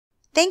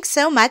Thanks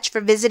so much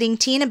for visiting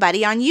Tina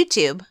Butty on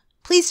YouTube.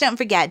 Please don't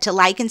forget to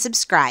like and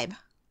subscribe.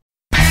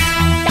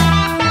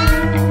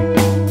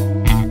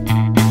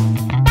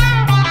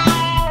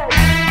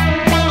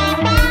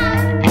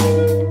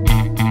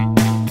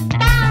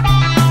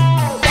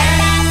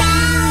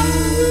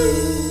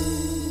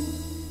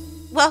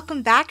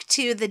 Welcome back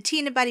to the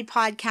Tina Butty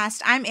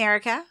podcast. I'm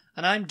Erica.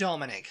 And I'm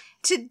Dominic.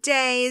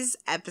 Today's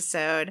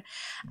episode,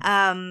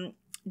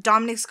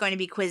 Dominic's going to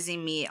be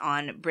quizzing me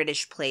on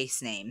British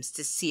place names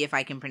to see if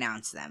I can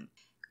pronounce them.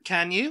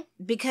 Can you?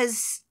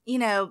 Because, you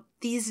know,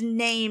 these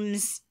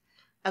names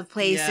of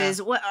places,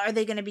 what are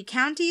they going to be,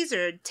 counties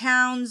or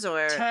towns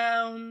or?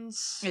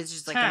 Towns. It's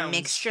just like a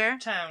mixture?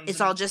 Towns. It's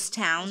all just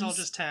towns? It's all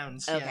just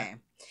towns, Okay. Yeah.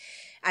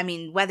 I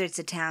mean, whether it's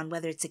a town,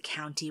 whether it's a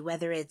county,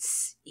 whether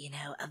it's, you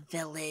know, a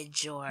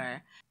village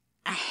or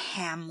a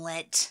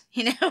hamlet,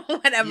 you know,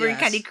 whatever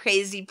kind of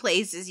crazy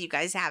places you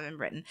guys have in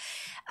Britain.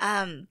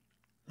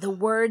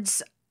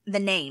 The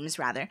names,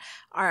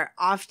 are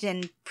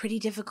often pretty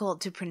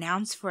difficult to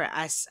pronounce for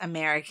us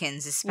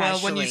Americans,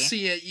 especially. Well, when you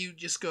see it, you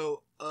just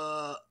go,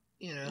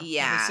 you know,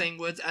 the same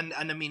words. And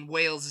I mean,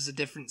 Wales is a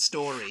different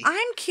story.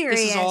 I'm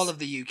curious. This is all of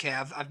the UK.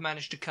 I've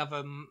managed to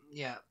cover,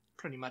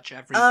 pretty much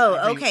every...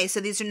 okay. So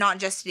these are not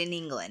just in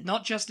England.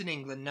 Not just in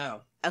England,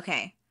 no.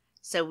 Okay.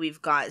 So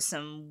we've got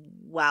some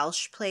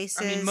Welsh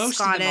places, I mean, most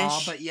Scottish. of them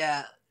are, but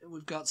yeah,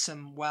 we've got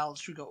some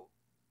Welsh. We've got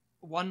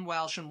one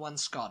Welsh and one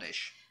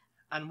Scottish.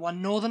 And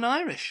one Northern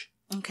Irish.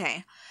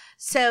 Okay.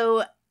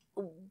 So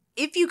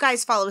if you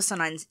guys follow us on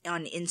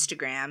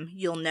Instagram,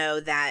 you'll know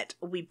that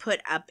we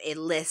put up a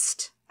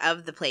list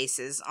of the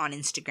places on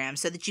Instagram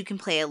so that you can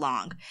play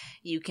along.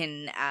 You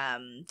can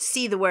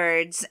see the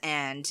words,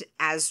 and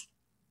as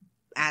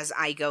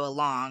I go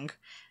along,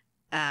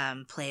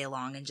 play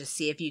along and just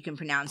see if you can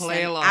pronounce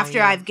them.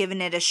 After I've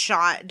given it a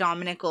shot,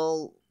 Dominic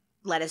will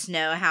let us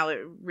know how it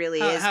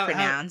really is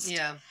pronounced.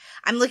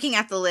 I'm looking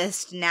at the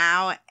list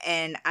now,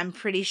 and I'm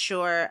pretty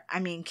sure.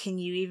 I mean, can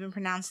you even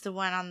pronounce the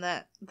one on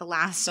the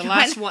last one?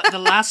 The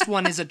last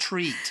one is a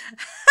treat.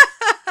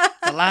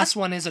 The last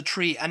one is a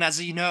treat, and as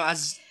you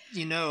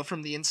know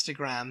from the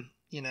Instagram,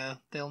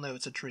 they'll know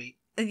it's a treat.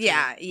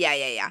 Yeah.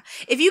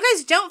 If you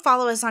guys don't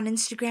follow us on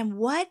Instagram,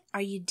 what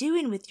are you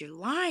doing with your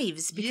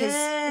lives? Because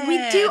we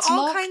do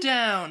all kinds.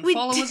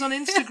 Follow us on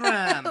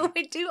Instagram.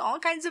 We do all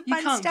kinds of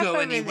fun stuff over there. You can't go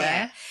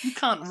anywhere. You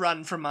can't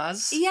run from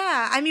us.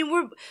 Yeah, I mean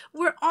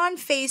we're on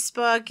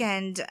Facebook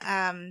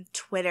and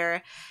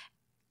Twitter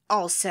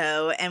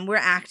also, and we're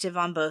active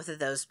on both of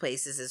those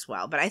places as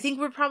well. But I think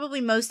we're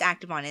probably most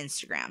active on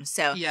Instagram.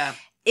 So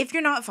if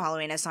you're not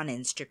following us on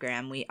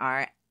Instagram, we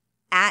are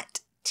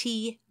at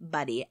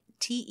TButty.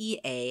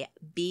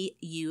 TEABUTTY.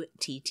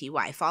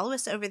 Follow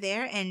us over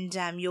there, and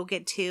you'll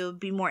get to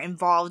be more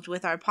involved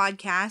with our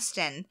podcast.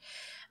 And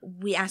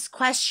we ask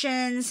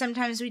questions.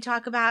 Sometimes we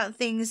talk about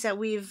things that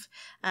we've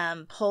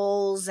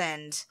polls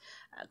and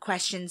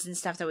questions and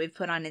stuff that we've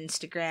put on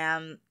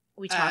Instagram.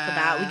 We talk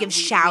about. We give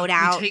shout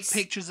outs. We take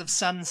pictures of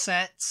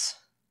sunsets.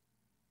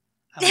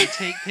 And we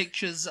take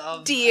pictures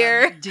of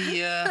deer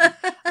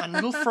and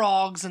little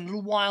frogs and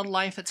little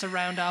wildlife that's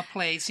around our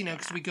place,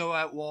 because we go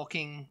out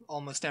walking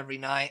almost every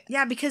night.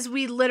 Yeah, because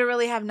we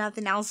literally have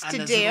nothing else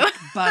to do. Little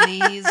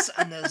bunnies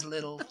and there's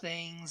little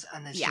things,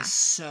 and it's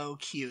just so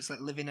cute. It's like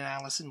living in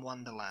Alice in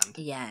Wonderland.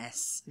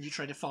 Yes. You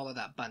tried to follow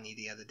that bunny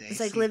the other day. It's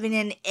like living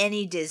in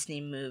any Disney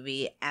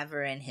movie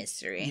ever in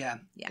history. Yeah.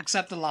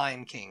 Except The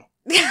Lion King.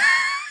 Yeah.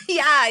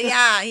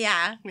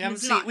 We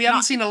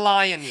haven't seen a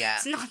lion yet.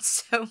 It's not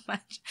so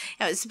much.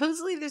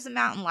 Supposedly there's a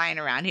mountain lion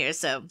around here,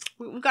 so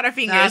we've got our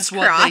fingers crossed.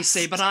 That's what they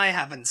say, but I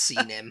haven't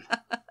seen him.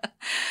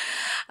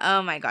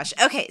 Oh my gosh.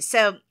 Okay,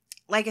 so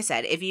like I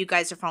said, if you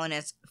guys are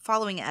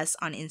following us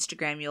on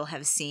Instagram, you'll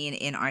have seen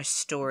in our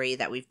story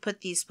that we've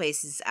put these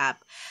places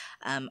up.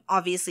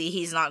 Obviously,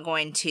 he's not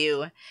going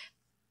to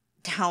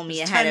tell me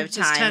ahead of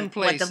time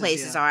what the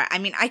places are. I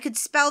mean, I could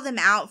spell them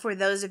out for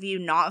those of you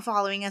not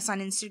following us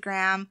on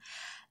Instagram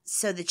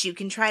so that you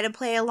can try to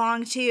play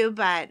along too,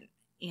 but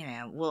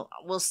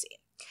we'll see.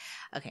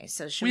 Okay,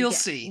 so we'll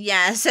see.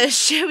 Yeah, so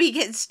should we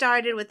get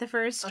started with the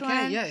first one?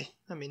 Okay, yeah.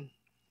 I mean,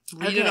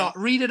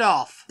 read it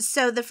off.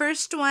 So the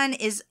first one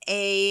is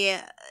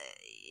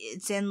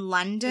it's in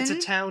London. It's a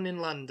town in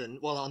London.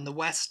 Well, on the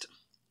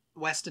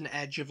western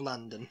edge of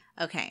London.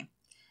 Okay.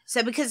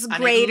 So because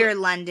Greater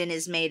London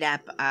is made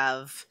up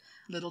of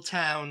little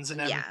towns and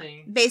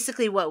everything.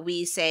 Basically what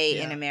we say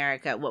in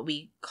America, what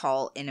we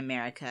call in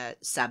America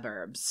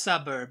suburbs.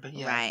 Suburb,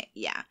 yeah. Right,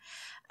 yeah.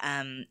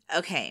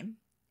 Okay.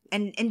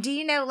 And do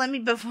you know, let me,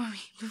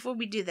 before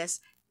we do this,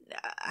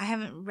 I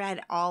haven't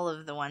read all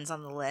of the ones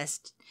on the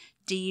list.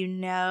 Do you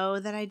know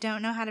that I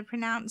don't know how to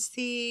pronounce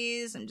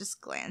these? I'm just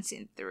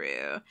glancing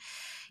through.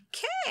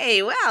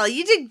 Okay, well,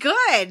 you did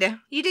good.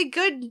 You did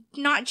good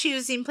not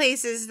choosing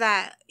places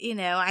that,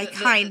 I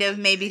kind of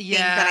maybe think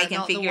that I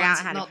can figure out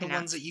how to pronounce. Not the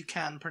ones that you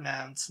can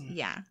pronounce.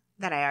 Yeah,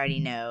 that I already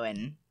know,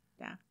 and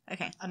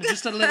okay. And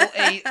just a little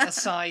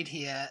aside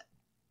here,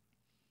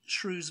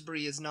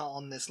 Shrewsbury is not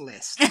on this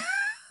list.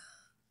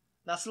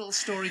 That's a little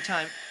story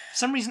time. For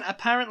some reason,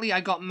 apparently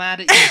I got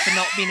mad at you for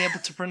not being able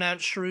to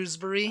pronounce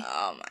Shrewsbury.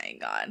 Oh my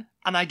god.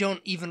 And I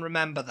don't even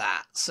remember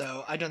that,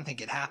 so I don't think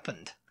it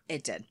happened.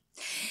 It did.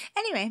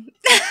 Anyway.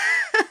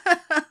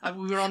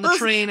 We were on the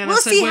train and I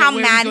said, where are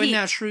we going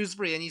now?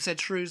 Shrewsbury. And you said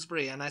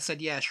Shrewsbury. And I said,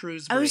 yeah,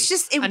 Shrewsbury. I was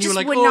just, and you were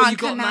like, would oh, not you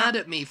got come mad out.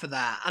 at me for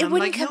that. And It I'm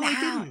wouldn't like, come no, out.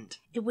 I didn't.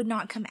 It would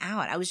not come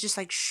out. I was just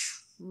like,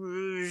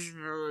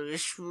 Shrewsbury.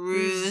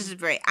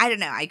 I don't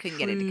know. I couldn't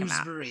get it to come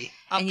out. Shrewsbury.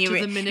 And you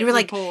were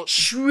like, report.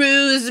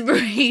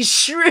 Shrewsbury.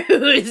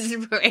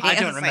 I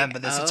don't remember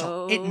this at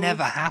all. It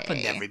never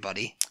happened,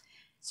 everybody.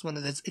 It's one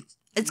of those.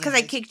 It's because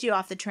I kicked you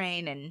off the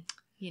train and,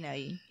 you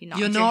knocked You're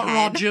your not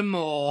head. Roger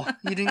Moore.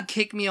 You didn't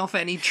kick me off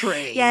any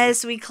train.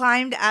 Yes, we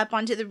climbed up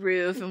onto the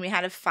roof and we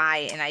had a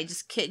fight and I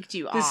just kicked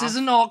you off. This is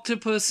an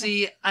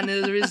octopussy and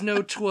there is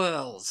no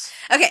twirls.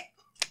 Okay,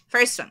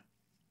 first one.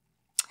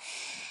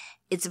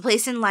 It's a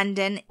place in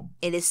London.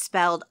 It is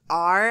spelled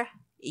Ruislip.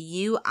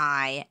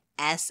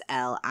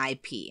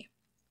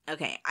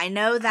 Okay, I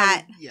know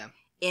that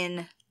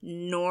in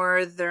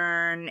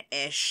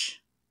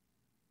northern-ish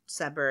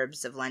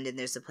suburbs of London,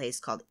 there's a place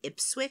called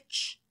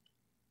Ipswich.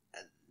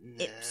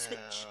 No,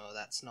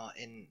 that's not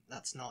in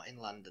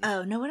London.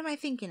 Oh, no, what am I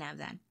thinking of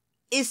then?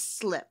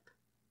 Islip.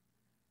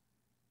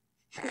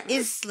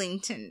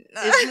 Islington.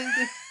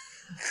 Islington?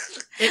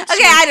 Okay,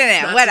 I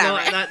don't know.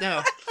 Whatever.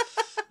 No.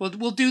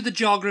 We'll do the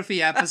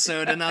geography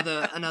episode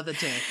another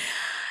day.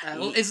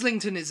 Well,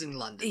 Islington is in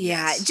London.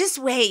 Yeah, yes. Just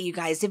wait, you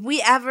guys. If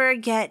we ever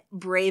get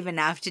brave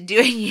enough to do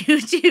a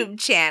YouTube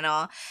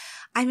channel,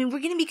 I mean, we're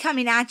going to be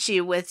coming at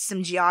you with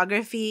some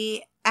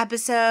geography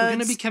episodes. We're going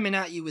to be coming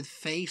at you with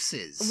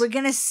faces. We're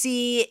going to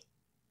see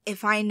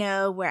if I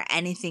know where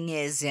anything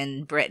is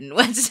in Britain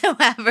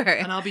whatsoever.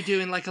 And I'll be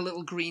doing like a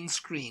little green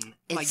screen.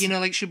 Like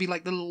she'll be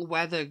like the little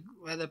weather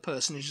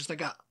person who's just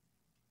like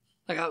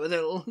with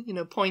a little,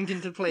 pointing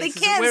to places.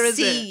 They can't Where is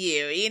see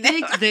it? you,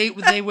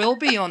 They will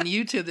be on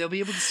YouTube. They'll be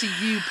able to see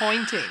you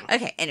pointing.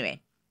 Okay, anyway.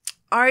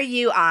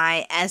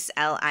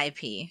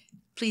 Ruislip.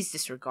 Please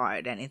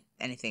disregard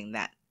anything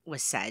that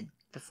was said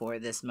before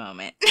this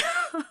moment.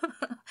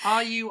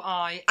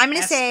 Ruislip. I'm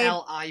going to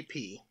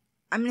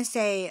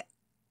say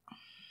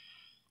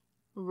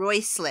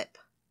Ruislip.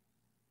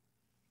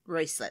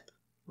 Ruislip.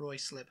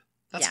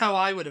 That's how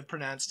I would have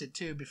pronounced it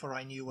too before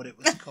I knew what it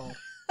was called.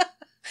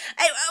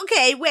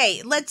 Okay,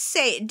 wait. Let's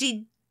say,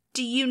 do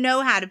you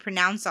know how to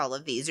pronounce all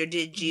of these, or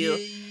did you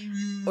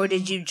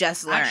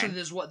just learn?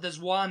 Actually, there's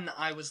one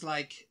I was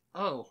like,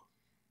 oh,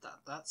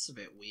 that's a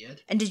bit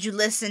weird. And did you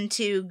listen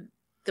to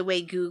the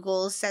way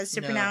Google says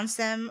to pronounce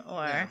them,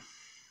 or? No.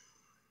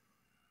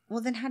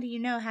 Well, then how do you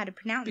know how to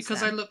pronounce them?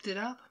 Because I looked it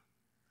up,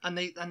 and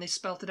they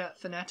spelt it out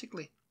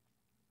phonetically.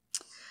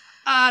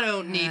 I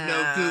don't need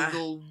no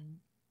Google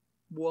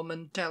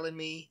woman telling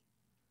me.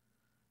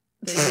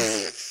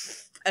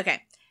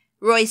 Okay.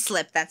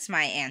 Ruislip, that's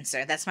my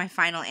answer. That's my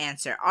final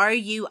answer.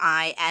 Ruislip.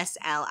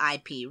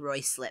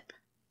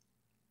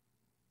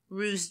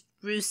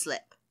 Ruislip.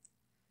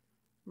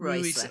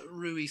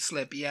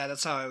 Ruislip. Yeah,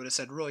 that's how I would have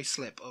said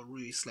Ruislip or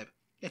Ruislip.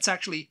 It's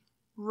actually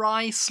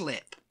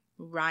Ruislip.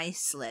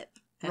 Ruislip.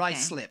 Okay.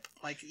 Ruislip.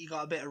 Like you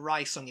got a bit of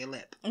rice on your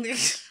lip. Okay.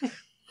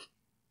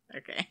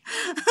 Okay.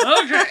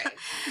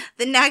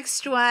 The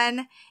next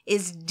one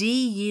is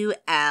Dulwich.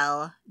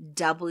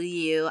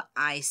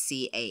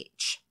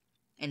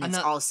 And it's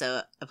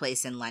also a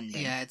place in London.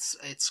 Yeah, it's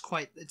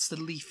the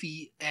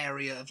leafy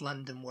area of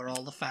London where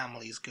all the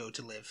families go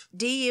to live.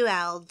 Dulwich.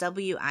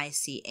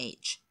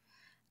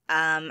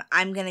 I'm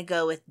going to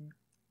go with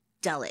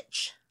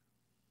Dulwich.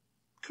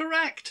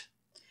 Correct.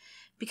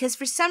 Because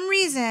for some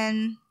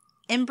reason,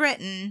 in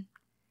Britain,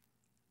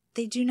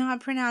 they do not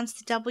pronounce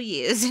the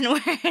W's in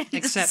words.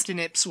 Except in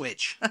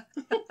Ipswich.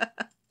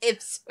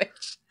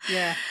 Ipswich.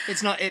 Yeah,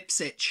 it's not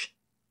Ipswich.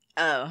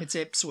 Oh. It's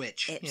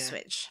Ipswich.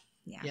 Ipswich.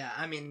 Yeah. Yeah,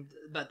 I mean,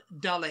 but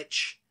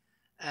Dulwich,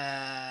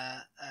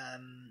 there's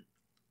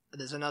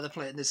another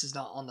place, this is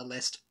not on the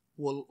list,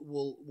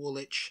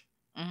 Woolwich,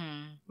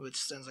 which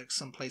sounds like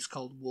some place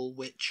called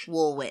Woolwich.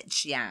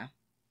 Woolwich, yeah.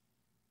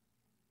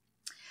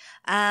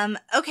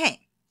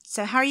 Okay,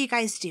 so how are you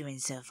guys doing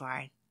so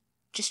far?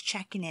 Just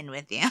checking in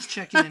with you. Just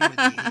checking in with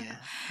you, yeah.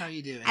 How are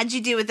you doing? How'd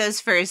you do with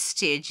those first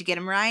two? Did you get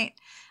them right?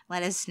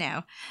 Let us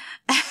know.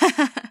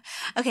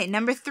 Okay,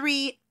 number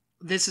 3.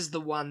 This is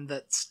the one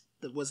that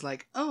was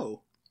like,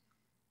 oh,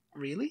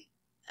 really?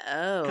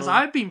 Oh. Because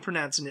I've been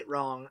pronouncing it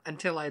wrong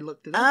until I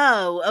looked it up.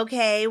 Oh,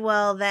 okay.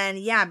 Well, then,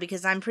 yeah,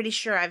 because I'm pretty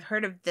sure I've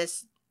heard of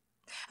this.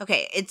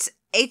 Okay, it's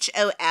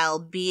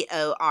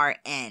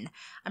Holborn.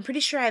 I'm pretty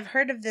sure I've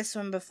heard of this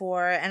one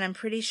before, and I'm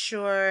pretty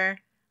sure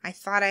I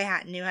thought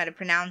I knew how to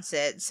pronounce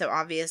it, so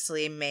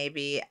obviously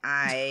maybe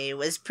I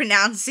was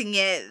pronouncing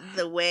it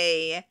the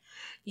way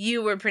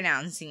you were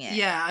pronouncing it.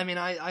 Yeah, I mean,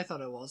 I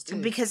thought it was, too.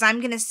 Because I'm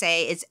going to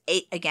say it's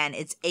Holborn.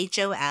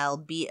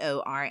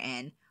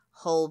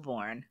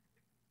 Holborn.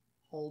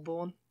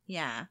 Holborn?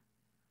 Yeah.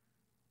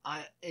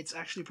 It's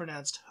actually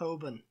pronounced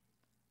Holborn.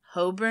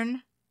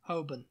 Holborn?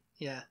 Holborn,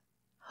 yeah.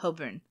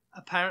 Holborn.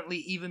 apparently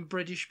even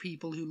British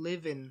people who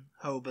live in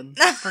Holborn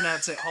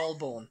pronounce it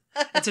Holborn.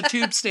 It's a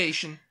tube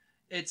station.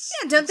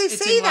 Don't they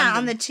say in that London.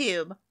 on the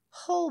tube?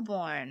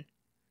 Holborn.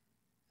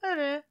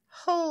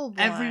 Holborn.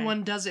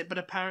 Everyone does it, but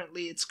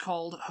apparently it's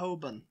called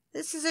Holborn.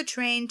 This is a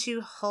train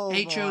to Holborn.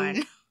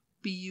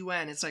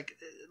 H-O-B-U-N. It's like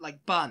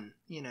bun,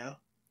 you know.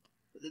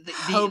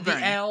 Holborn.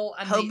 The L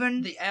and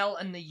Holborn? the L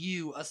and the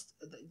U are,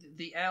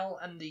 the L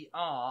and the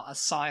R are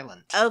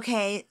silent.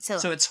 Okay,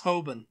 so it's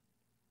Holborn.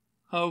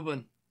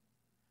 Holborn.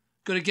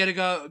 Gotta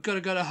go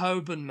to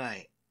Holborn,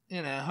 mate.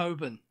 You know,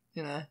 Holborn.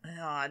 You know.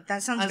 Oh,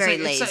 that sounds very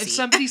lazy. If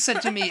somebody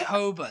said to me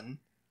Holborn,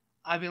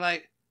 I'd be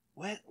like,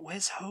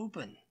 where's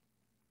Holborn?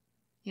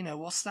 You know,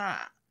 what's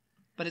that?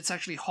 But it's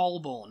actually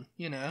Holborn,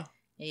 you know?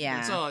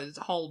 Yeah. It's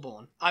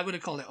Holborn. I would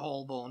have called it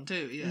Holborn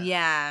too, yeah.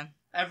 Yeah.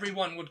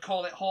 Everyone would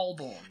call it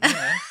Holborn, you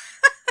know?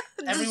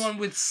 Everyone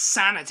with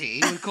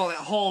sanity would call it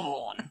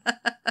Holborn.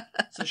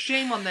 So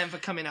shame on them for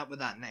coming up with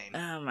that name.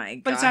 Oh my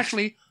god. But it's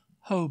actually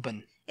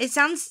Holborn. It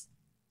sounds...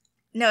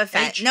 No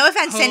offense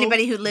to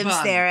anybody who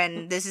lives there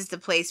and this is the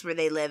place where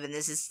they live and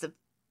this is the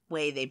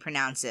way they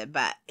pronounce it,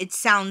 but it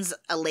sounds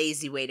a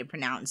lazy way to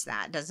pronounce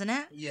that, doesn't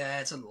it?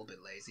 Yeah, it's a little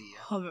bit lazy, yeah.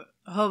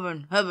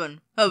 Holborn.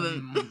 Holborn,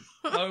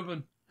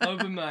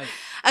 mate.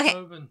 Okay,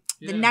 Holborn,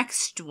 yeah. The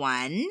next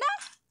one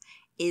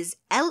is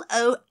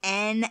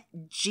L-O-N-G-H.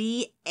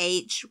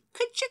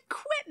 Could you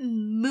quit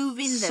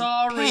moving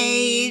the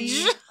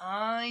page?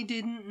 I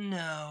didn't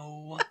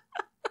know.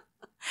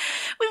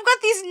 We've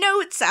got these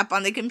notes up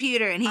on the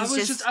computer, and I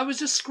was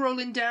just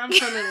scrolling down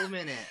for a little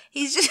minute.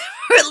 He's just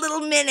for a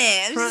little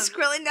minute. I'm just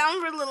scrolling down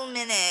for a little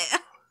minute.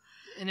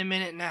 In a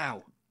minute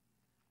now.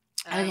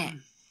 Okay.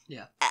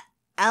 Yeah.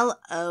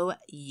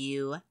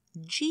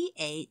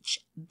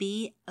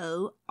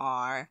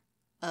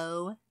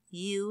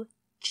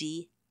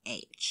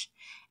 L-O-U-G-H-B-O-R-O-U-G-H.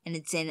 And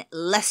it's in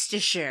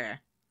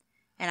Leicestershire.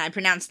 And I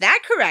pronounced that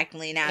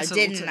correctly now,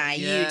 didn't I?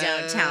 Yeah. You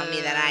don't tell me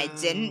that I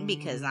didn't,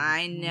 because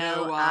I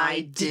know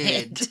I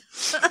did.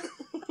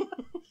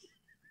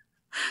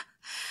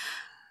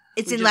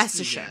 It's in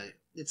Leicestershire.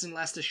 It's in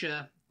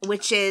Leicestershire.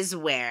 Which is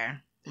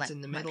where? It's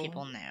in the middle. Let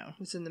people know.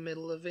 It's in the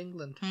middle of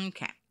England.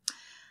 Okay.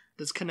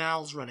 There's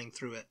canals running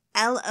through it.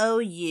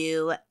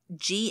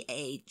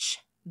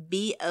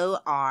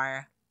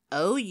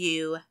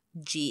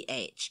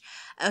 L-O-U-G-H-B-O-R-O-U-G-H.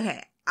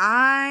 Okay.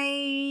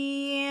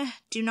 I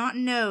do not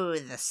know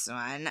this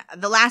one.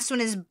 The last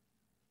one is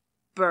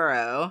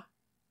Borough.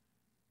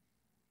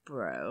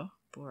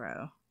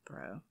 Lowborough.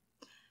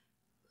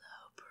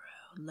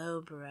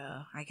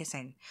 I guess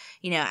I'm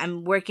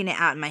working it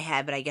out in my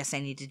head, but I guess I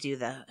need to do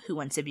the Who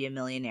Wants to Be a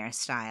Millionaire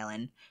style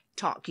and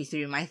talk you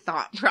through my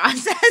thought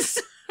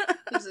process.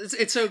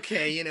 It's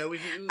okay, you know. We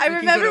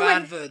remember can go to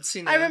when adverts,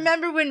 you know. I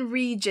remember when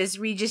Regis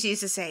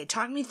used to say,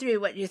 "Talk me through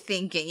what you're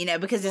thinking," you know,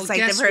 because it's like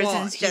the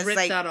person's just he ripped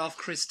like that off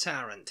Chris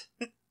Tarrant.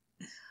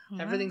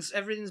 Everything's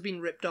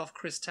been ripped off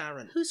Chris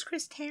Tarrant. Who's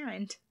Chris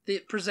Tarrant?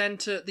 The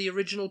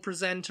original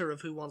presenter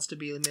of Who Wants to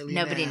Be a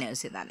Millionaire. Nobody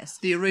knows who that is.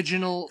 The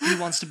original Who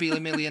Wants to Be a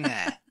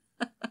Millionaire.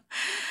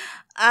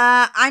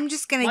 I'm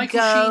just gonna Michael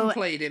Sheen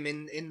played him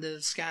in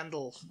the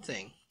Scandal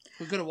thing.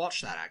 We're gonna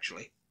watch that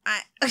actually.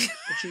 The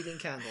cheating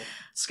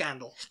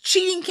scandal.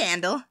 Cheating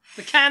candle.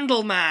 The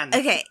Candle Man.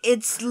 Okay,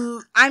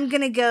 I'm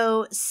gonna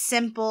go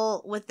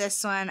simple with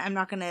this one. I'm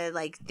not gonna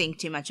think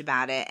too much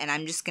about it, and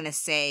I'm just gonna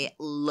say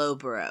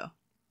Lowborough.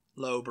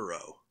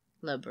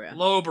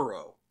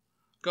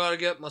 Gotta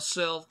get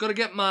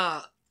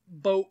my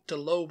boat to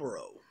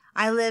Lowborough.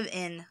 I live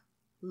in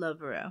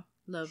Lowborough.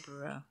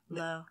 Lowborough.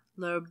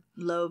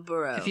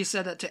 If you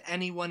said that to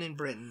anyone in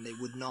Britain, they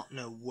would not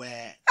know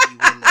where you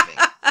were living.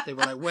 They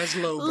were like, where's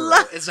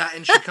Lowborough? Is that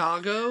in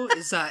Chicago?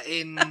 Is that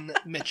in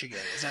Michigan?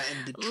 Is that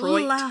in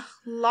Detroit?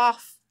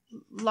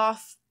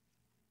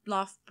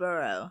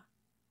 Loughborough.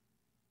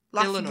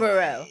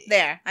 Illinois.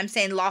 There. I'm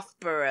saying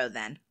Loughborough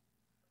then.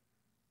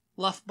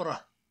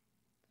 Loughborough,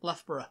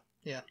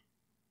 yeah.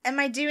 Am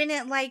I doing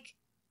it like...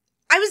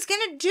 I was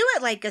going to do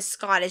it like a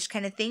Scottish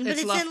kind of thing, but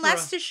it's in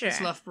Leicestershire.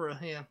 It's Loughborough,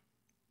 yeah.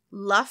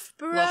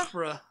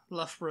 Loughborough,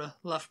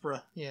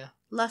 yeah.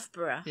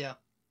 Loughborough. Yeah.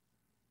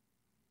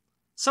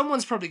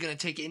 Someone's probably going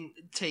to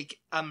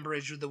take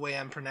umbrage with the way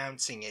I'm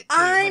pronouncing it, too.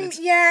 I'm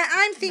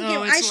thinking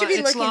I should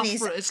be looking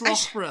these. It's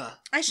Loughborough.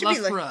 I should be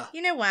looking.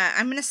 You know what?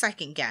 I'm going to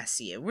second guess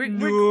you. We're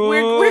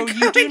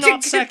you do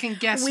not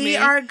second guess me. We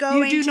are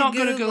going to Google. You do not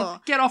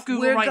go. Get off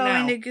Google right now. We're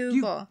going to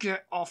Google. You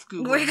get off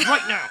Google right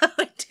now. We're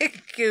going to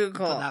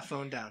Google. Put that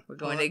phone down. We're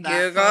going to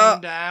Google.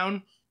 Phone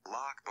down.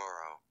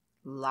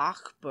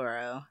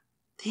 Loughborough.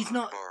 He's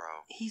not.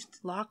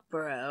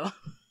 Loughborough.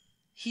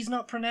 He's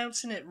not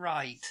pronouncing it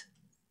right.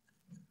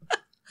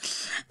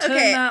 Okay.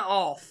 Turn that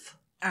off.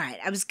 Alright,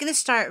 I was going to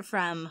start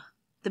from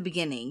the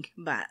beginning,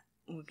 but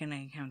we're going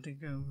to have to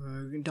go.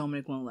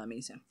 Dominic won't let me,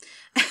 so.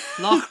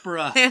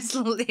 Loughborough. Here's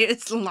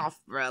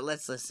Loughborough.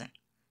 Let's listen.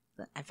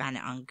 I found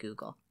it on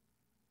Google.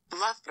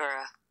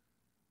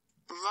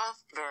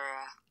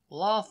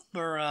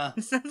 Loughborough.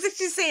 Sounds like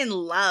she's saying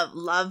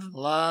Loughborough.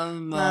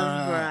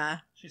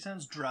 She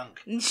sounds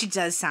drunk. She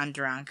does sound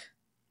drunk.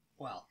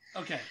 Well.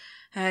 Okay.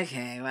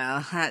 Okay,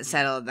 well, that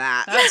settled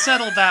that. That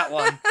settled that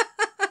one.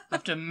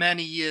 After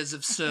many years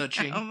of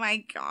searching. Oh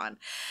my god.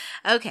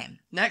 Okay.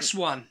 Next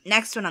one.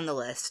 Next one on the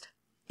list.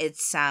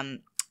 It's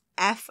Frome.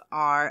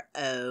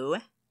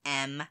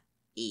 And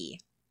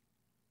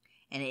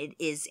it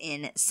is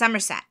in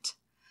Somerset.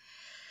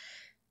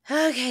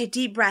 Okay,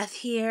 deep breath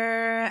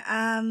here.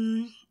 I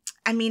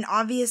mean,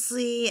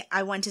 obviously,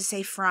 I want to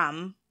say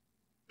from,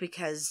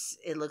 because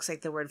it looks like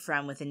the word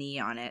from with an E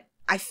on it.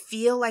 I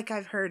feel like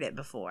I've heard it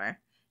before.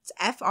 It's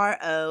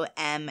Frome.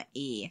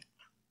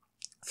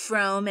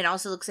 Frome. It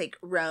also looks like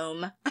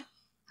Rome.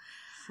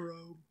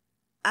 Frome.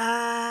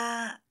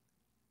 I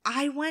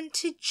want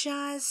to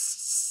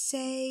just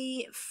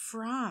say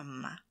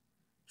from.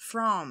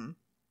 From.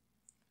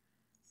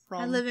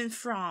 I live in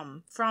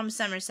From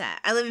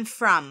Somerset. I live in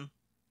From.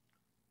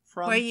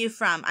 Where are you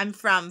from? I'm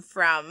from.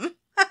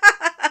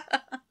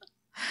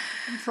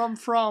 I'm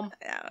from.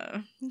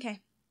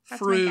 Okay.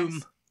 That's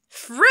Froome.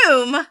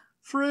 Froome?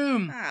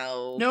 Froome.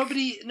 Oh.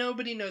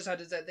 Nobody knows how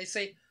to say it.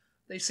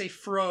 They say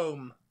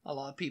Frome. A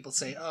lot of people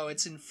say, oh,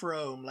 it's in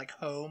Frome, like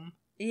home.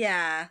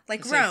 Yeah,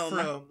 like They Rome.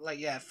 Frome, like,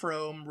 yeah,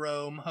 Frome,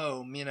 Rome,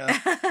 home, you know.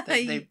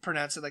 they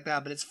pronounce it like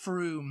that, but it's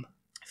Froome.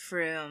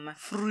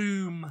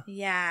 Froome.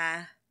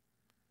 Yeah.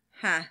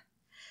 Huh.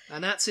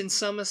 And that's in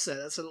Somerset.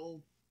 That's a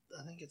little,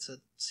 I think it's a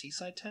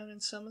seaside town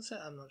in Somerset.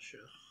 I'm not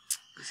sure.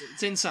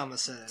 It's in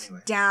Somerset anyway.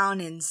 It's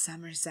down in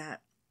Somerset.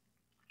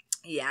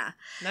 Yeah.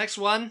 Next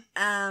one.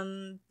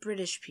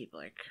 British people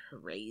are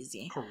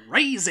crazy.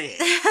 Crazy.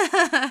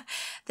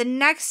 The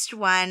next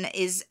one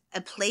is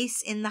a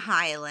place in the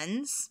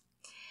Highlands.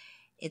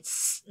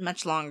 It's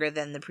much longer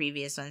than the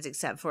previous ones,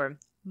 except for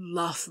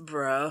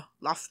Loughborough.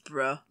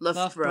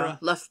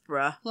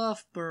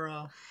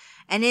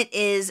 And it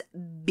is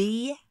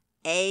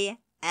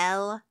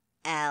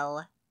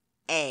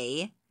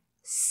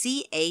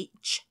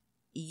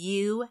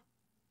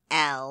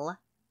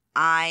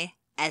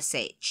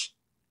Ballachullish.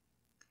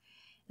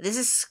 This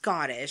is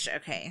Scottish,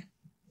 okay.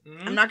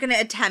 Mm? I'm not going to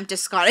attempt a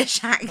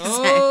Scottish accent.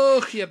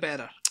 Oh, you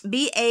better.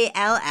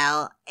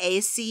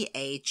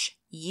 Ballachullish.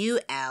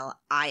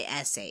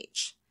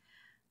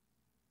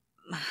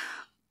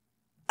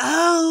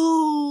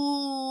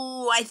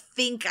 Oh, I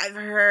think I've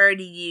heard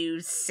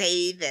you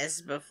say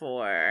this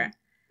before.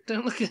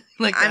 Don't look at me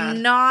like that.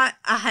 I'm not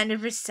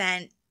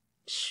 100%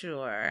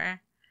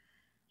 sure.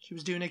 She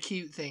was doing a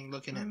cute thing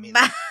looking at me.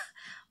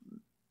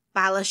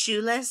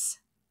 Ballachullish.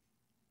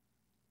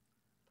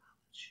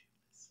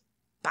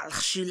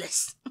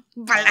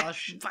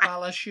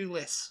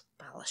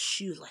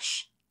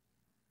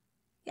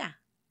 Yeah,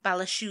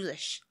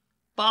 Ballachullish.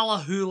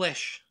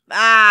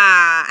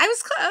 I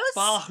was close.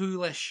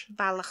 Ballachullish.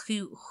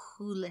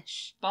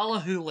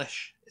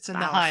 It's in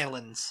the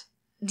Highlands.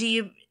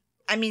 So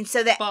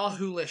that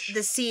Ballachullish.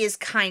 the C is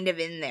kind of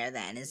in there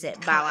then, is it?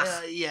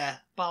 Yeah,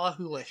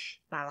 Ballachullish.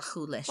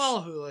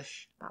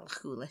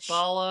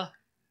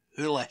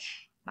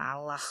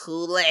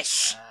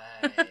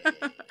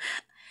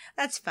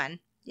 That's fun.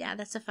 Yeah,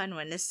 that's a fun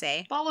one to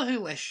say.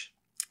 Ballachullish.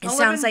 It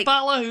sounds like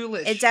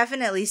Ballachullish. It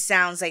definitely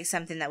sounds like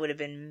something that would have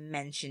been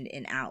mentioned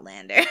in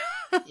Outlander.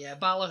 Yeah,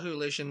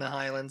 Ballachullish in the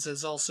Highlands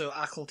is also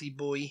Acklety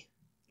Boy.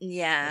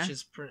 Yeah,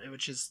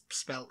 which is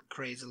spelt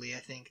crazily, I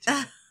think.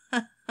 Too.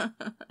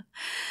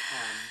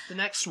 The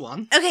next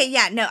one. Okay,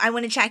 yeah, no, I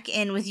want to check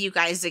in with you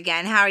guys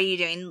again. How are you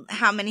doing?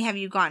 How many have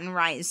you gotten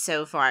right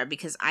so far?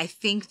 Because I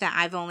think that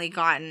I've only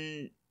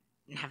gotten.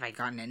 Have I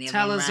gotten any of them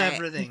right? Tell us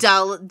everything.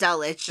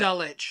 Dulwich.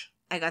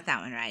 I got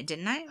that one right,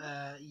 didn't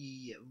I?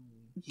 Yeah.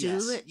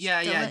 Dulwich?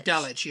 Yeah,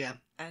 Dulwich, yeah.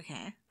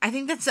 Okay. I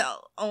think that's the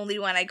only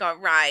one I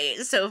got right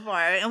so far.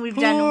 And we've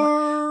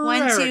done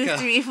 1, 2,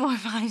 3, 4,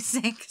 5,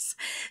 6.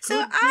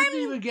 So Couldn't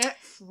even get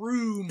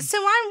Froome. So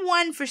I'm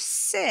 1 for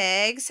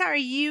 6. How are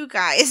you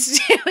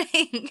guys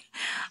doing?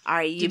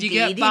 Are you Did you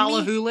get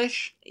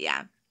Ballachullish?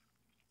 Yeah.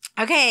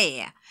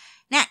 Okay.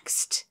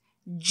 Next.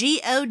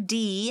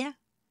 G-O-D.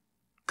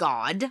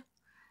 God.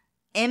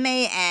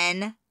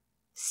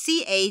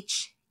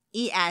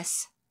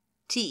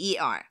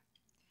 M-A-N-C-H-E-S-T-E-R.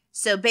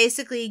 So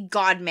basically,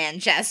 God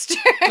Manchester.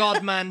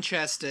 God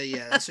Manchester,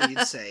 yeah, that's what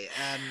you'd say.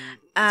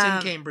 It's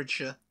in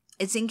Cambridgeshire.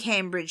 It's in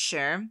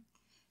Cambridgeshire.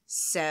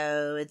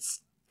 So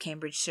it's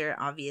Cambridgeshire,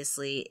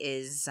 obviously,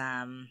 is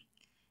the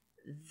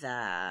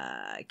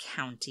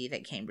county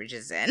that Cambridge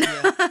is in.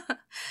 Yeah.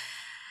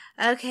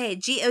 Okay,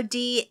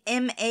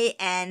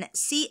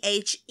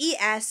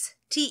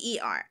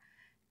 G-O-D-M-A-N-C-H-E-S-T-E-R.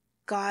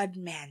 God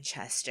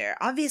Manchester.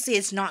 Obviously,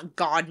 it's not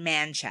God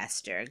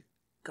Manchester.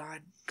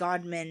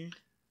 Godman.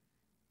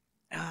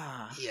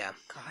 Ah, oh, yeah.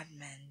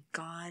 Godman.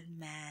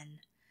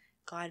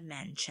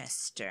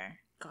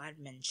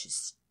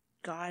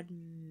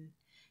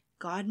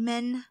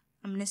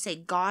 I'm gonna say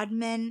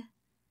Godman.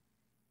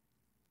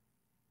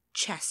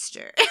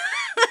 Chester.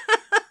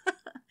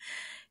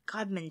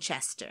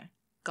 Godmanchester.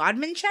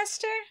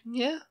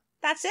 Yeah.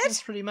 That's it?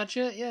 That's pretty much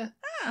it, yeah.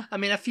 Oh. I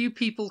mean, a few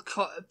people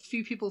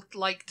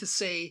like to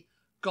say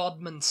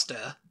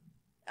Godminster.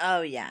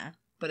 Oh, yeah.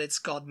 But it's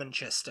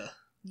Godmanchester.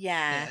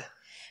 Yeah.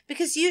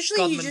 Because usually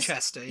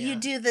Godmanchester, you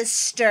do the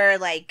stir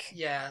like...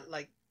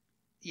 like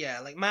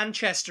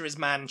Manchester is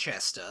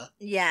Manchester.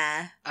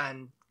 Yeah.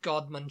 And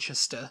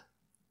Godmanchester.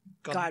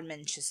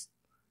 Godmanchester.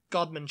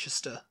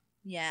 Godmanchester.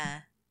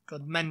 Yeah.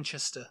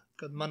 Godmanchester.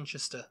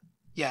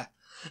 Yeah.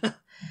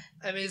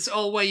 I mean, it's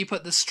all where you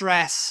put the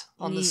stress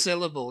on the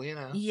syllable, you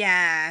know.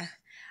 Yeah.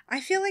 I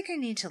feel like I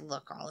need to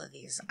look all of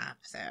these up,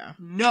 though.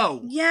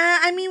 No. Yeah,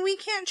 I mean, we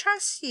can't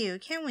trust you,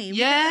 can we?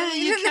 Yeah,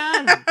 you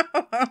can.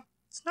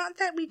 It's not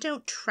that we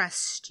don't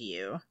trust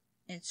you.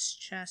 It's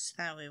just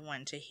that we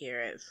want to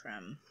hear it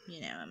from,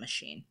 a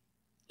machine.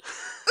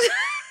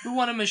 We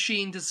want a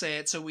machine to say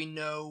it so we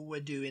know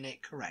we're doing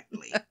it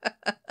correctly.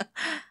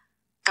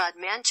 God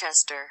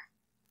Manchester.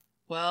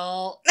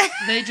 Well,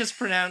 they just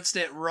pronounced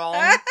it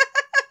wrong.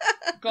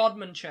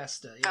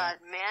 Godmanchester. Yeah. God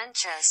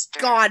Manchester.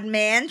 God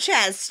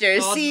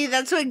Manchester. See,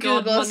 that's what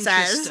Google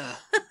says.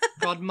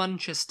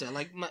 Godmanchester,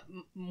 like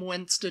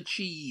Munster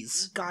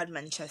cheese. God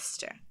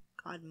Manchester.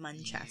 God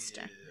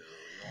Manchester.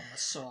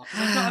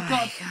 I've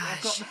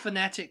got the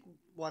phonetic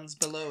ones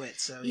below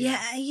it, so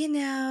yeah.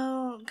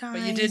 Yeah, guys.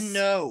 But you didn't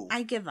know.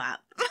 I give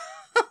up.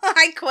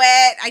 I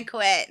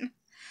quit.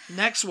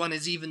 Next one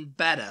is even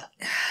better.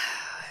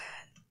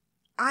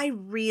 I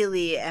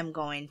really am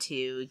going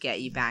to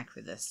get you back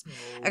for this.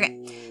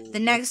 Okay, the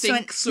next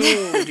one. So,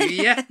 do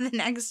you? The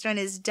next one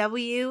is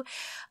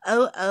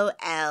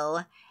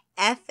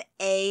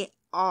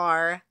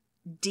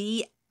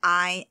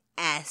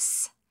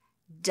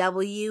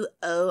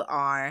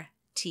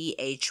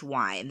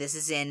And this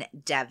is in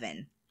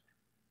Devon.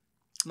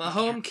 My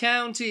home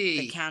county.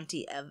 The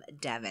county of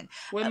Devon.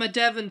 Where my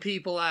Devon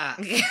people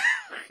at?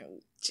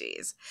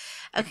 Jeez.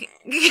 Okay.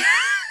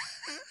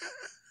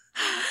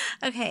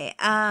 Okay,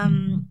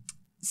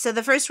 so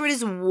the first word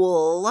is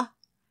wool,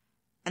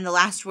 and the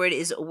last word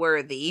is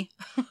worthy.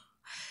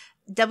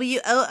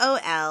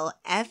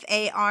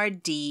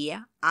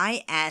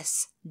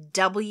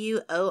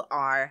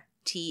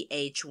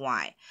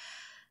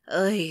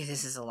 WOOLFARDISWORTHY.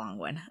 This is a long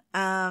one.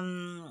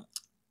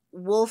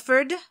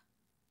 Wolford.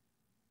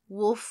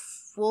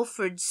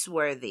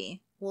 Wolfordsworthy.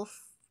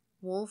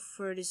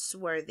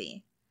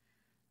 Wolfordsworthy.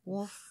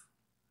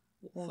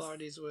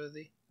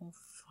 Wolfardisworthy.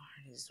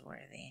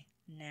 Wolfardisworthy.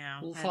 No.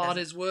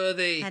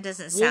 Wolfardisworthy. That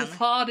doesn't sound...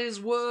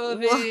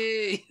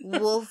 Wolfardisworthy.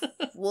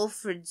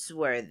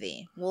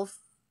 Wolfordsworthy.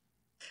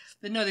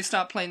 No, they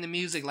start playing the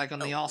music like on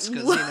the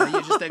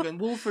Oscars, they're going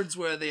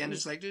Wolfordsworthy, and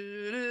it's like...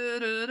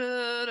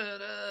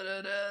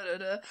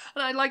 And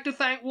I'd like to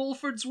thank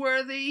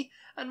Wolfordsworthy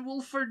and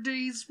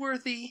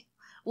Wolfardisworthy.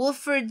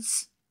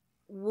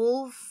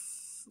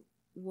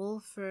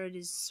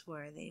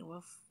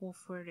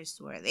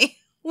 Wolfordisworthy.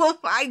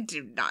 I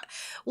do not.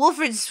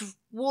 Wolford's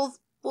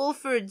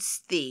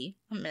the,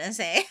 I'm gonna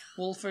say.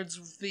 Wolford's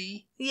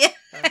V? Yeah.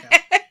 Okay.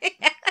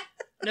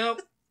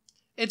 Nope.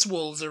 It's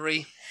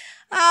Woolsery.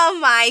 Oh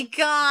my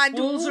god.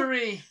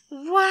 Woolsery.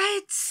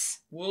 What?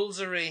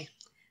 Woolsery.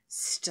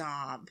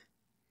 Stop.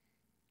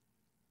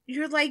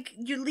 You're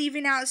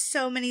leaving out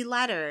so many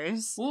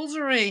letters.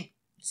 Woolsery.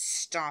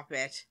 Stop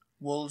it.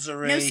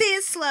 Woolsery. No, say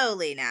it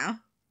slowly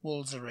now.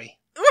 Woolsery.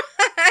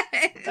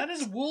 That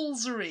is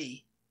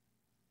Woolsery.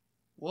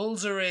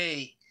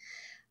 Woolsery.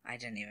 I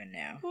don't even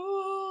know.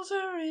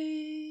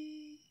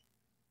 Woolsery.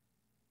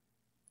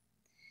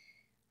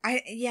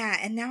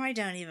 And now I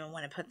don't even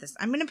want to put this.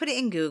 I'm going to put it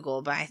in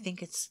Google, but I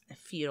think it's a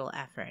futile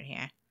effort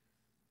here.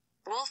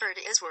 Wolford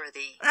is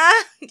worthy.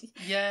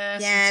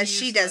 Yes. Yeah,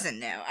 she doesn't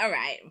know. All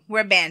right,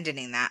 we're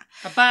abandoning that.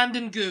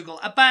 Abandon Google.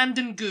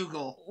 Abandon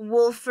Google.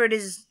 Wolford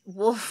is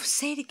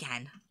Say it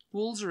again.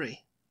 Woolsery.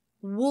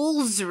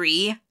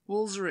 Woolsery.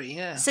 Woolsery.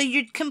 Yeah. So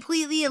you're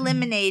completely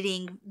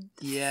eliminating.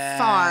 Yeah.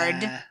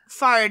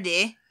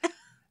 Fardy.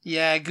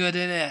 Yeah, good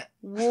in it.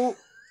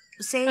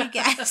 Say it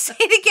again. Say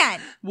it again.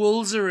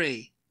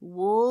 Woolsery.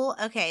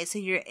 Okay, so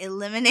you're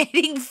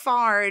eliminating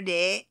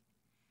fardy.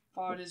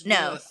 Fard is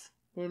worth.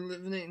 We're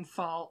eliminating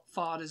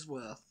fard is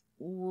worth.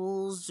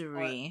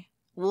 Woolsery.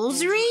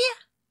 Woolsery?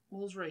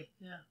 Woolsery.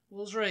 Yeah.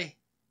 Woolsery.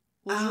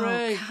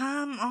 Oh,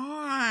 come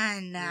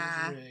on.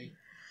 Woolsery.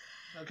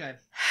 Okay,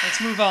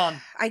 let's move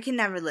on. I can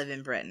never live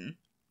in Britain.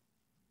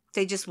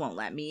 They just won't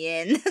let me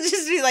in.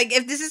 Just be like,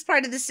 if this is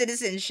part of the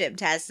citizenship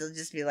test, they'll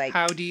just be like,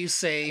 how do you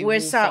say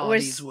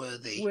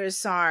worthy? We're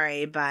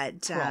sorry,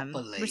 but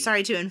we're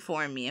sorry to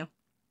inform you.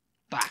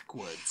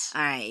 Backwards.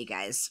 All right, you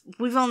guys.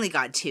 We've only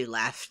got 2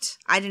 left.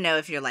 I don't know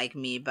if you're like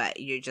me, but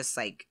you're just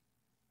like,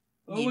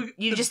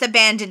 you just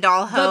abandoned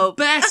all hope.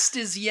 The best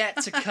is yet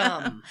to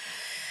come.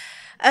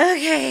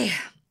 Okay.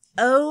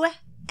 OMAGH.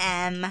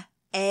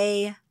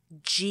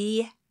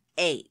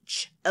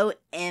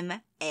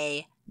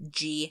 OMAGH.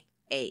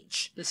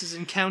 This is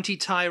in County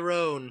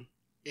Tyrone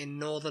in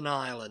Northern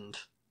Ireland.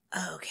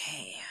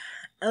 Okay.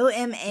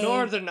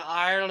 Northern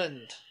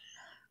Ireland.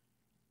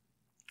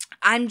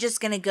 I'm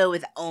just going to go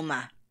with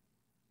Oma.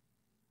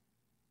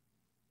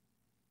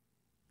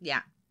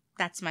 Yeah.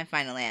 That's my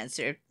final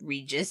answer,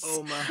 Regis.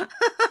 Oma.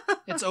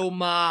 It's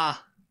Oma.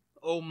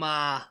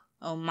 Oma.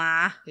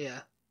 Oma.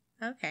 Yeah.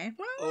 Okay.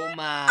 Well, Oh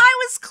my.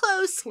 I was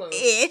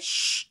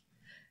close-ish.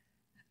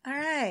 All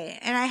right.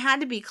 And I had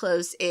to be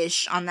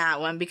close-ish on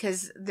that one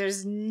because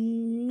there's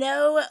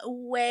no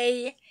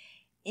way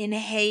in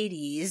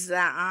Hades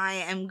that I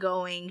am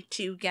going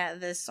to get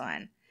this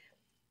one.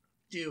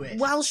 Do it.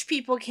 Welsh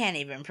people can't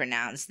even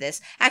pronounce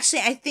this.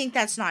 Actually, I think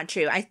that's not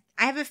true. I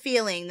have a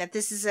feeling that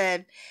this is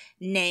a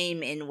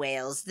name in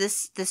Wales.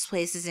 This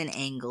place is in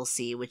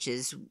Anglesey, which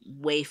is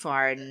way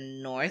far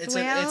north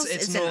Wales.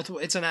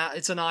 It's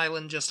an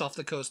island just off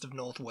the coast of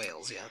North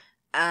Wales, yeah.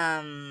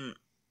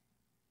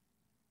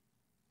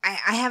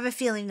 I have a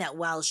feeling that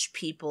Welsh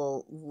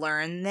people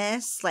learn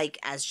this like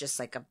as just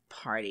like a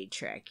party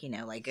trick, you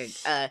know, like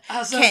a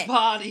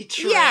party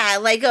trick. Yeah,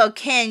 like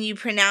can you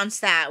pronounce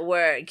that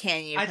word?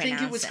 Can you? I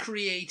think it was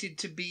created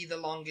to be the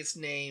longest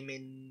name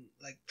in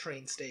like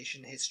train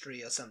station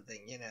history or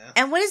something, you know.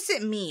 And what does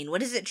it mean? What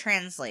does it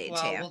translate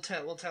to? Well,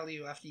 we'll tell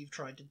you after you've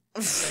tried to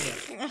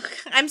say it.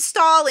 I'm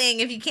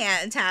stalling if you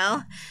can't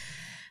tell.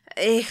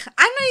 I'm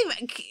not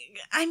even.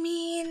 I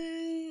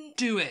mean,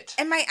 do it.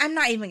 I'm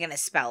not even gonna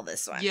spell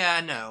this one.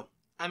 Yeah, no.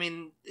 I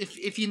mean,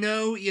 if you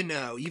know, you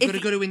know. You've got to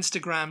go to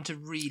Instagram to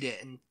read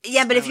it. And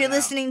yeah, but if you're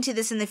listening to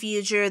this in the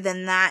future,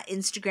 then that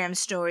Instagram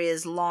story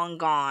is long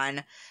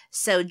gone.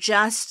 So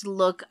just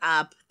look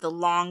up the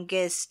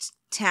longest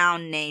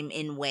town name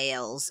in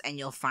Wales, and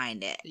you'll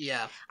find it.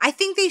 Yeah. I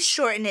think they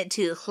shorten it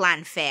to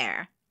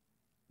Llanfair.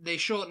 They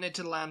shorten it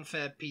to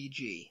Llanfair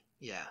PG.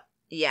 Yeah.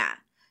 Yeah.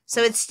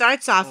 So it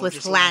starts off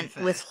with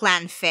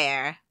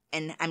Llanfair,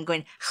 and I'm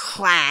going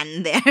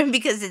Llan there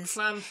because it's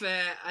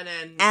Llanfair and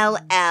then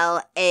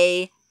Llanfair.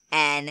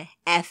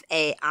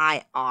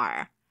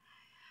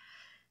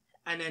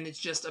 And then it's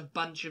just a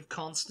bunch of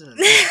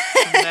consonants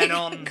from then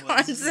on.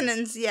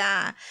 Consonants,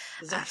 yeah.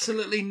 There's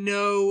absolutely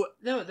no,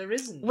 there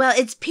isn't. Well,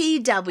 it's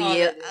PW.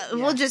 Yeah.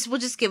 We'll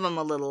just give them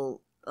a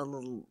little.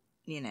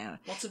 You know,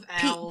 lots of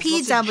L's,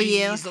 PW, lots of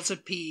G's, lots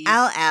of P's.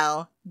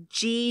 LL,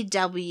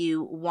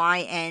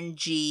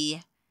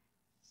 GWYNG,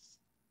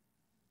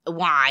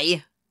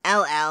 Y,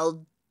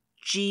 LL,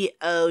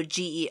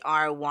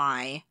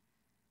 GOGERY.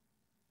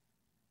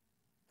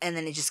 And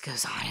then it just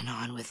goes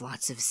on with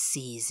lots of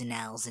C's and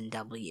L's and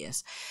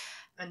W's.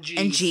 And G's.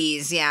 And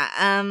G's, yeah.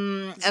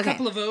 There's a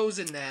couple of O's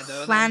in there,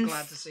 though, that I'm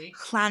glad to see.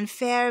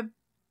 Llanfair,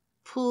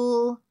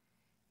 Pool,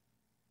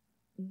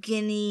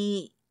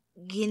 Guinea.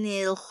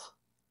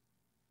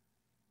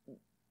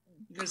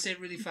 You're going to say it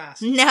really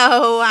fast.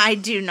 No, I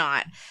do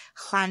not.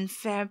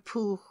 Llanfair,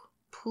 Pool,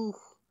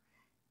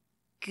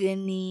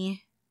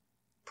 Guinea,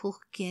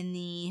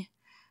 Ligogori,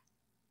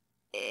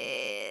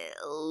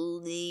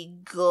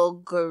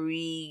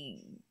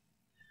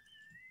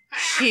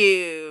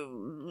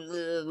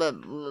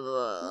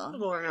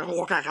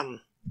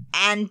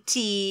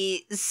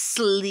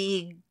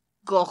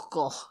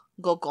 Anti-Sligoko.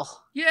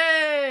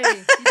 Yay!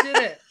 You did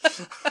it!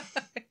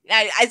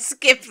 I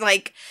skipped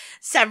like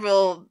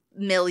several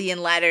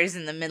million letters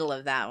in the middle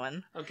of that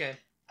one. Okay.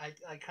 I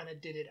kind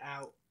of did it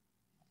out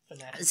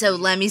phonetically. So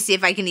let me see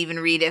if I can even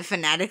read it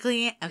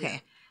phonetically.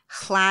 Okay.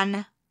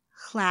 Llan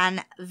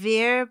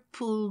Vir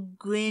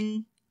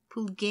Pulgin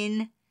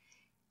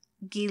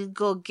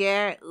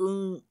Gilgoger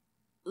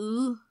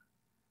U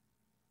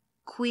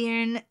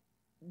Quirn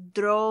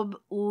Drob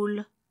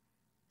Ul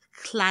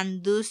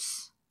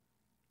Clandus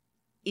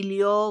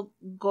Ilio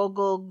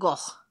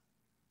Gogogoch.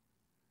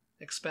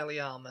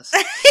 Expelliarmus.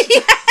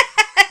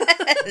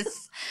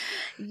 Yes.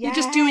 You're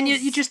just doing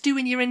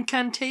your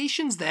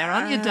incantations there,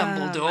 aren't you,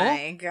 Dumbledore? Oh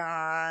my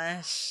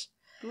gosh.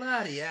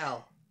 Bloody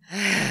hell.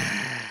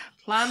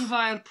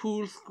 Llanfair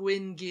Pwll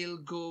Gwyn Gil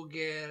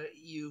Goger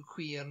yw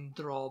Quirn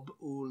Drob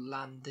U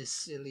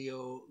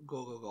Landisilio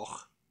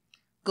Gogogoch.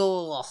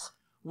 Gogogoch.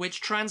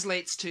 Which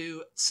translates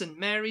to St.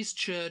 Mary's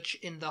Church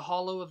in the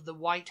hollow of the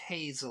White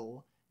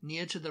Hazel,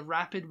 near to the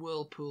rapid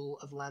whirlpool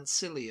of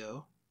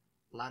Lantisilio,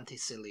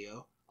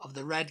 of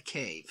the Red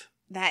Cave.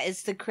 That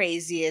is the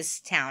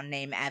craziest town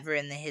name ever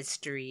in the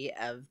history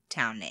of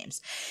town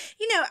names.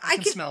 You know, I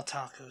can smell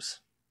tacos.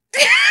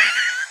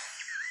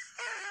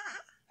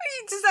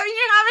 Does that mean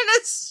you're having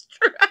a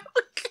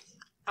stroke?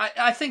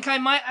 I think I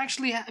might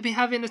actually be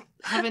having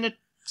a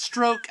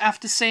stroke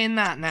after saying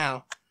that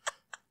now.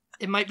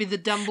 It might be the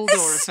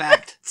Dumbledore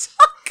effect.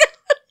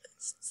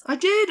 I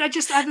did. I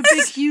just have a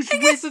big, huge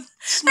whiff of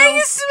smell. I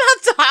can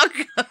smell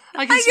tacos.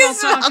 I can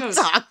smell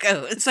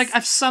tacos. It's like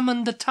I've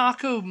summoned the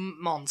taco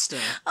monster.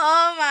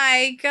 Oh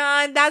my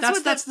god,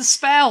 that's the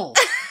spell.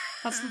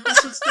 That's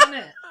what's done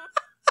it.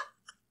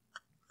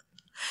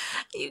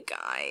 You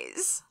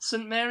guys.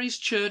 St. Mary's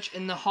Church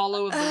in the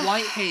hollow of the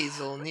White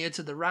Hazel, near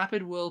to the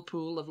rapid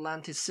whirlpool of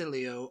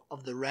Lantisilio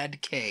of the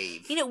Red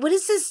Cave. You know, what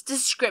does this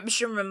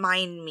description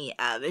remind me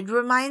of? It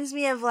reminds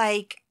me of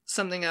like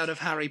something out of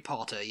Harry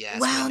Potter,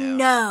 yes. Well,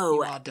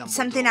 no.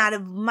 Something out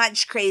of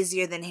much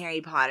crazier than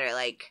Harry Potter.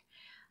 Like,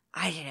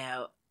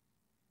 I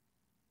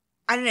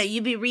don't know.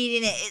 You'd be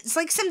reading it. It's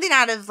like something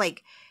out of,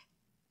 like,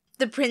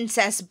 The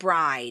Princess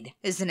Bride,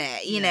 isn't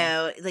it? You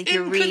know, like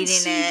you're reading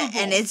it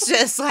and it's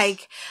just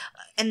like,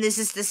 and this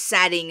is the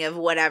setting of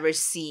whatever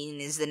scene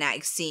is the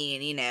next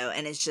scene, you know,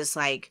 and it's just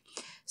like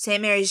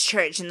St. Mary's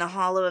Church in the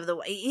Hollow of the,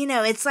 you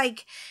know, it's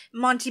like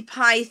Monty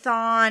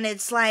Python.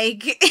 It's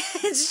like,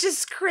 it's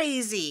just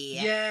crazy.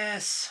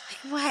 Yes.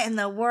 Like, what in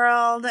the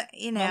world,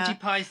 you know? Monty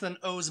Python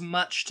owes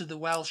much to the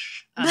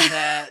Welsh and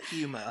their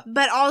humour.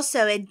 But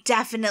also, it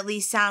definitely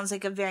sounds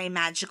like a very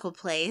magical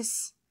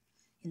place.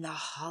 In the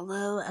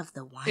hollow of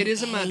the white hazel. It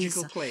is a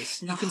magical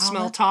place. You can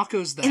hollow, smell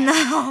tacos there. In the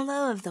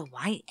hollow of the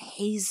white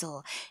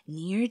hazel,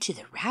 near to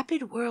the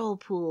rapid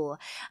whirlpool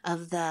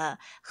of the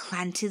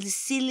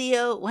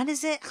Llantysilio. What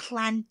is it?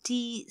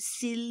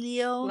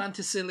 Llantysilio?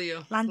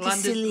 Lanticilio.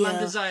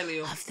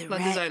 Lanticilio.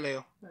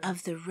 Lanticilio.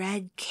 Of the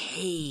red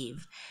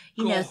cave.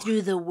 You Goh. know,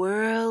 through the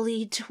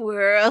whirly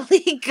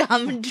twirly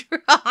gumdrops.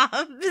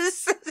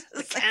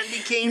 The candy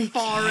cane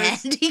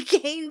forest. Candy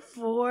cane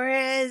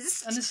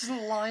forest. And this is a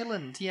little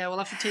island. Yeah, we'll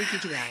have to take you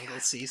to the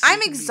Anglesey. So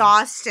I'm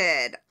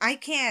exhausted. I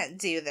can't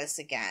do this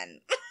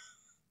again.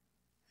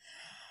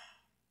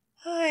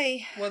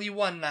 Hi. Well, you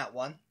won that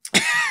one.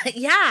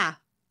 Yeah.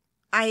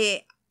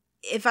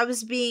 If I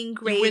was being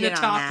graded You win a on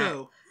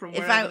taco from If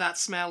wherever I- that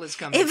smell is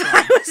coming if from.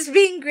 I was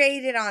being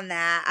graded on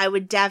that, I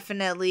would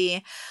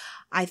definitely,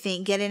 I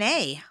think, get an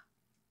A.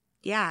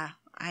 Yeah.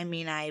 I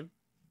mean,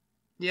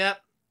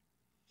 Yep.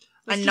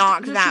 I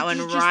knocked that one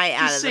right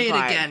out of the Say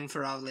park. it again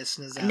for our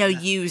listeners out No,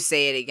 there. you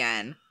say it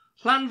again.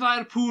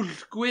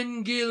 Llanfairpwll,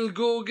 Gwyn Gil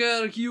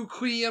Goger, Hugh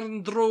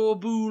Dro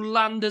Bw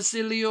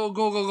Landasilio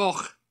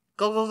Gogogoch.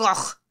 Go, go, go.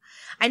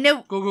 I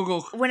know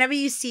Gogogoch. whenever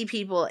you see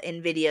people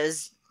in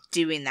videos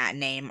doing that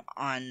name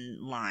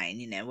online,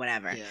 you know,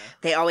 whatever, Yeah.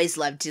 they always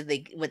love to,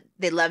 they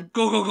love,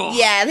 Gogogoch.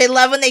 yeah, they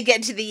love when they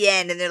get to the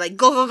end and they're like,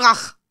 go, go, go.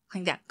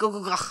 Like that, go,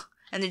 go, go.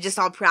 And they're just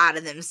all proud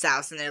of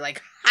themselves and they're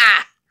like,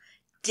 ha!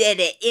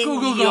 Did it in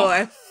Go, go, go.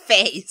 your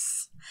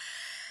face.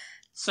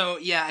 So,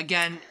 yeah,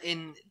 again,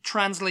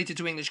 translated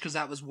to English, because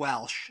that was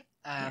Welsh,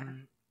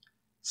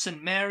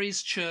 St.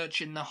 Mary's Church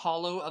in the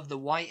hollow of the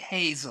white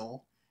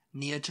hazel,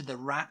 near to the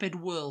rapid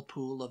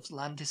whirlpool of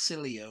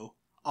Lanticilio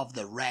of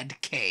the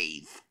Red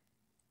Cave.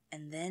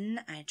 And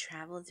then I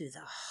traveled through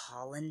the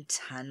Holland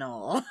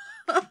Tunnel.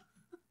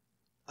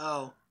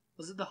 Oh,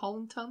 was it the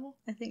Holland Tunnel?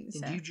 I think so.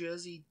 The New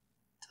Jersey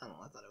Tunnel,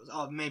 I thought it was.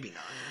 Oh, maybe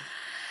not.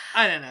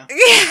 I don't know.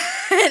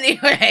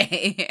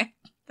 Anyway,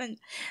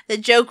 the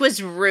joke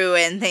was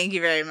ruined. Thank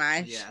you very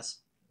much. Yes.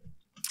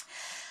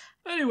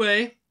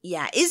 Anyway.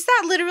 Yeah, is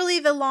that literally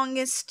the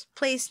longest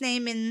place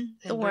name in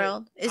the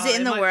world? Is it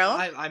in the world?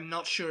 I'm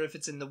not sure if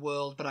it's in the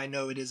world, but I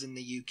know it is in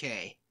the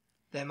UK.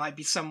 There might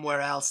be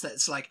somewhere else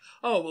that's like,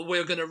 oh, well,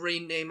 we're going to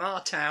rename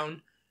our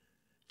town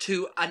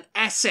to an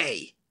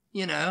essay,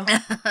 you know?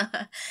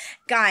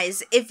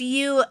 Guys, if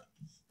you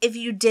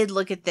did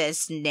look at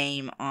this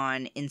name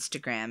on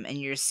Instagram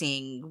and you're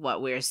seeing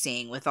what we're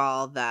seeing with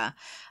all the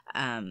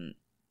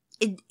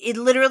it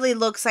literally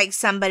looks like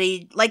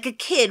somebody, like a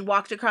kid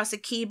walked across a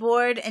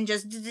keyboard and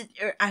just,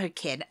 or a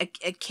kitten,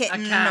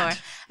 or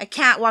a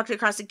cat walked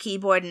across a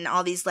keyboard and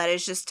all these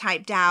letters just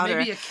typed out.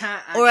 Maybe or a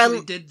cat or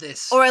actually did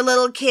this. Or a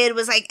little kid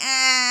was like,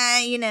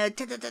 you know,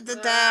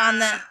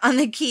 on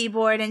the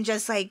keyboard and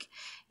just like,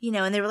 you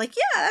know, and they were like,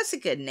 yeah, that's a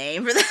good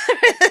name for this.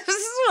 This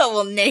is what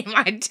we'll name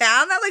my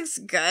town. That looks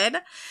good.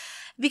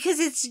 Because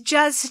it's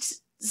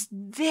just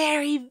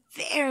very,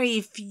 very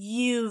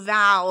few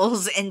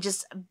vowels and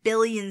just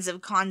billions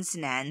of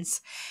consonants.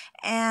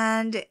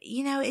 And,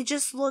 you know, it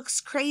just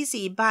looks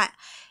crazy. But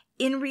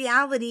in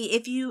reality,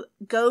 if you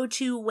go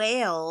to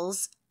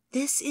Wales,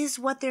 this is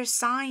what their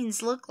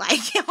signs look like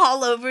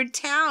all over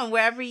town,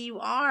 wherever you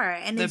are.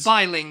 And they're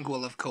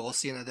bilingual, of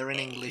course. You know, they're in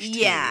English too.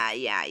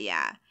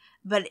 Yeah.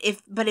 But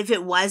if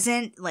it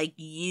wasn't, like,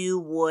 you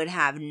would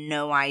have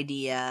no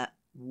idea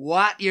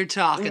what you're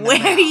talking where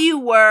about. you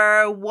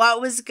were, what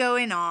was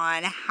going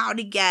on, how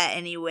to get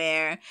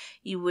anywhere.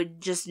 You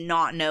would just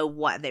not know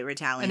what they were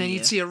telling you. And then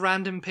you'd see a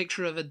random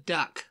picture of a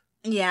duck.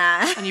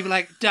 Yeah. And you'd be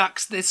like,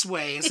 ducks this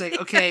way. It's like,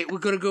 okay, we're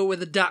going to go where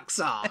the ducks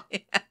are.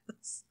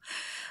 Yes.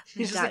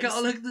 You're just like,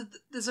 oh, look,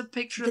 there's a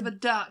picture of a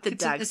duck. The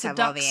ducks it's a have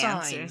duck all the sign.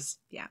 answers.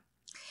 Yeah.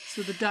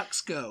 So the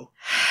ducks go.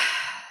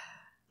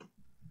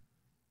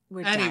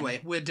 We're Anyway,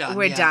 done. we're done.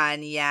 We're yeah.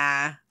 done,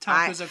 yeah.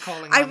 Tacos are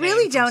calling I our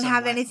really name from don't have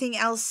somewhere. anything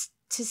else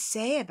to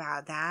say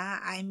about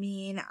that. I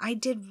mean, I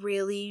did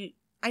really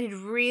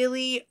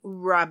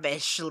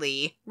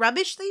rubbishly.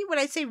 Rubbishly? Would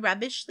I say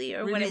rubbishly?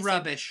 Or Really would I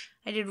rubbish.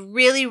 I did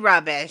really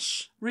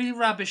rubbish. Really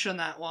rubbish on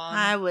that one.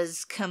 I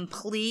was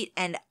complete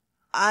and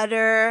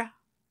utter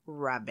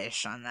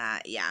rubbish on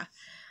that, yeah.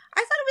 I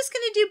thought I was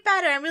going to do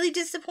better. I'm really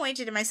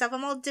disappointed in myself.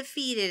 I'm all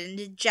defeated and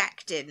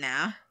dejected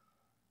now.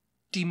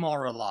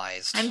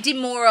 Demoralized. I'm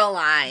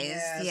demoralized,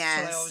 Yes.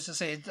 yes. So I always just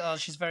say, oh,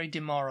 she's very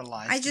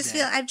demoralized. I just today.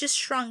 feel I've just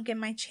shrunk in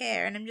my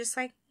chair and I'm just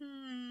like,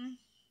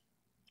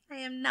 I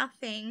am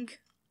nothing.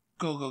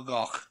 Go, go,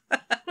 go.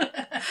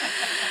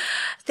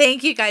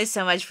 Thank you guys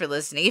so much for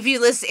listening. If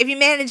you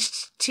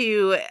managed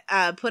to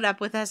put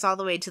up with us all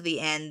the way to the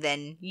end,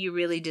 then you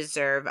really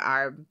deserve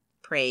our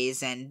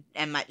praise and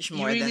much You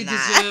more really than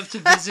that. deserve to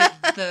visit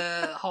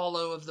the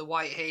hollow of the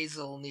White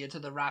Hazel near to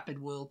the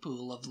rapid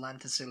whirlpool of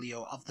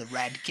Lantasilio of the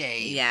Red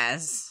Cave.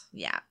 Yes.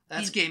 Yeah.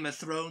 That's Game of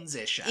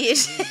Thrones-ish, You- actually,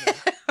 isn't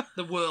it?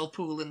 The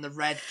whirlpool in the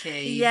Red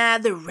Cave. Yeah,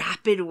 the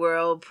rapid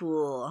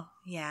whirlpool.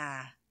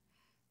 Yeah.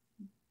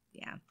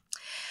 Yeah.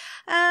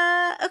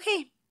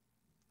 Okay.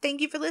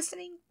 Thank you for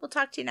listening. We'll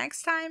talk to you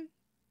next time.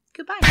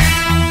 Goodbye.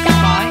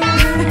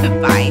 Bye.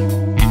 Bye.